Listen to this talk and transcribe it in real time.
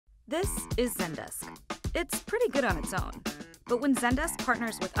This is Zendesk. It's pretty good on its own, but when Zendesk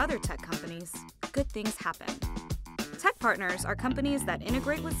partners with other tech companies, good things happen. Tech partners are companies that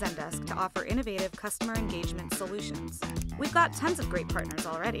integrate with Zendesk to offer innovative customer engagement solutions. We've got tons of great partners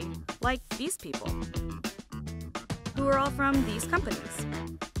already, like these people, who are all from these companies.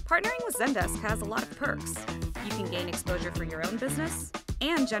 Partnering with Zendesk has a lot of perks. You can gain exposure for your own business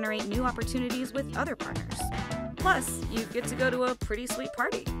and generate new opportunities with other partners. Plus, you get to go to a pretty sweet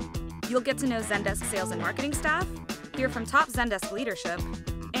party. You'll get to know Zendesk sales and marketing staff, hear from top Zendesk leadership,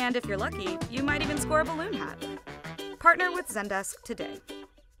 and if you're lucky, you might even score a balloon hat. Partner with Zendesk today.